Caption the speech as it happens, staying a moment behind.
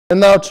And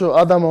now to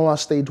Adamawa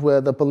State,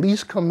 where the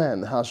police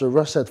command has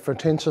arrested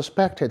 13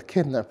 suspected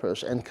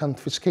kidnappers and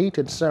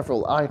confiscated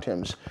several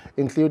items,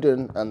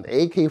 including an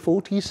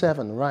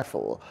AK-47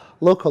 rifle,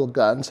 local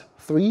guns,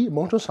 3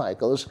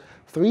 motorcycles,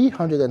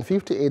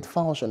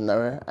 358,000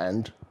 naira,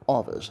 and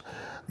others.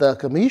 The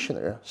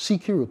commissioner,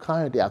 Sikiru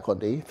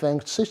Kayode,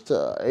 thanked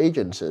sister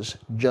agencies,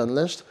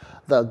 journalists,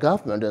 the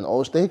government, and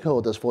all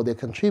stakeholders for their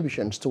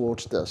contributions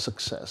towards the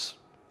success.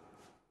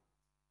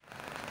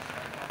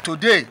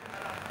 Today,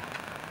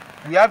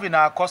 we have in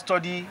our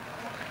custody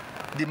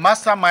the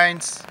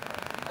masterminds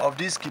of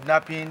this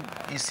kidnapping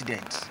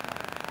incident.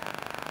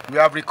 We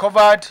have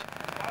recovered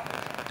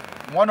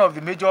one of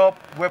the major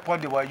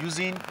weapons they were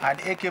using, an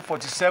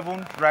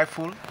AK-47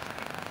 rifle.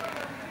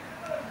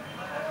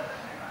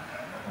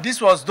 This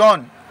was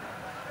done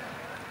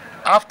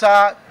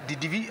after the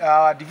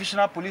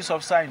divisional police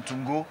officer in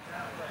Tungo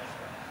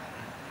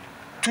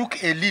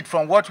took a lead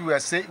from what we were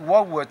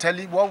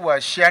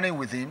sharing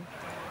with him,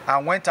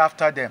 and went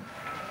after them.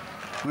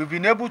 We've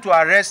been able to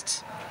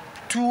arrest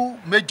 2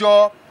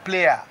 major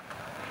players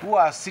who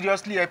are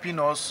seriously helping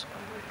us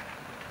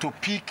to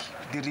pick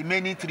the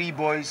remaining 3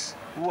 boys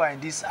who are in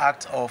this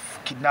act of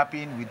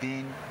kidnapping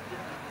within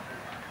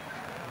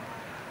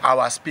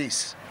our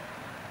space.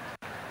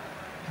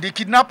 The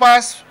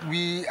kidnappers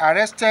we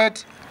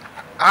arrested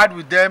had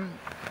with them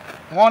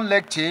 1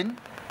 leg chain,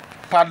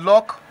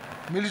 padlock,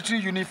 military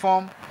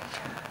uniform,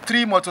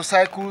 3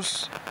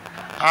 motorcycles,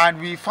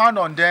 and we found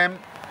on them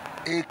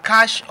a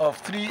cash of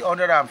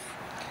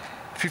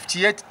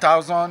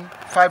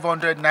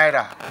 358,500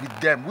 naira with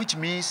them, which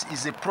means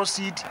is a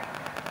proceed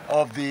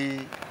of the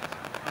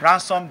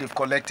ransom they've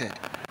collected.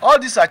 All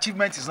this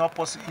achievement is not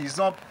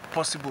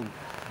possible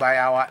by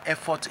our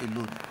effort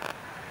alone.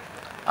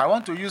 I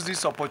want to use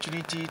this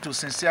opportunity to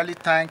sincerely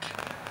thank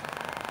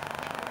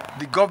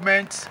the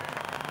government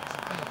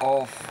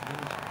of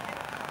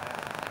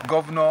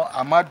Governor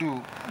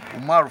Amadu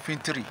Umar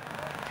Fintiri,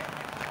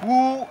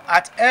 who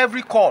at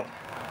every call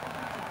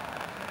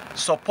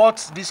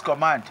supports this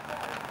command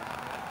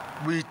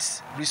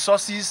with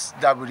resources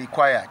that we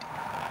required.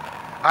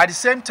 At the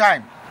same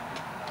time,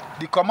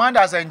 the command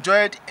has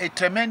enjoyed a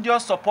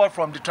tremendous support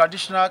from the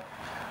traditional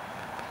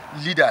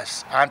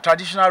leaders and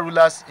traditional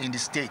rulers in the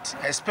state,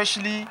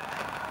 especially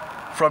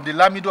from the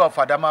Lamido of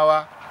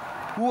Adamawa,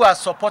 who has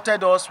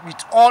supported us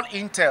with all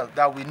intel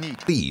that we need.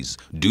 Please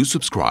do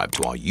subscribe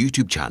to our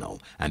YouTube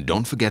channel and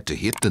don't forget to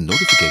hit the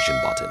notification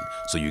button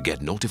so you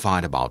get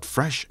notified about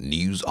fresh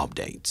news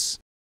updates.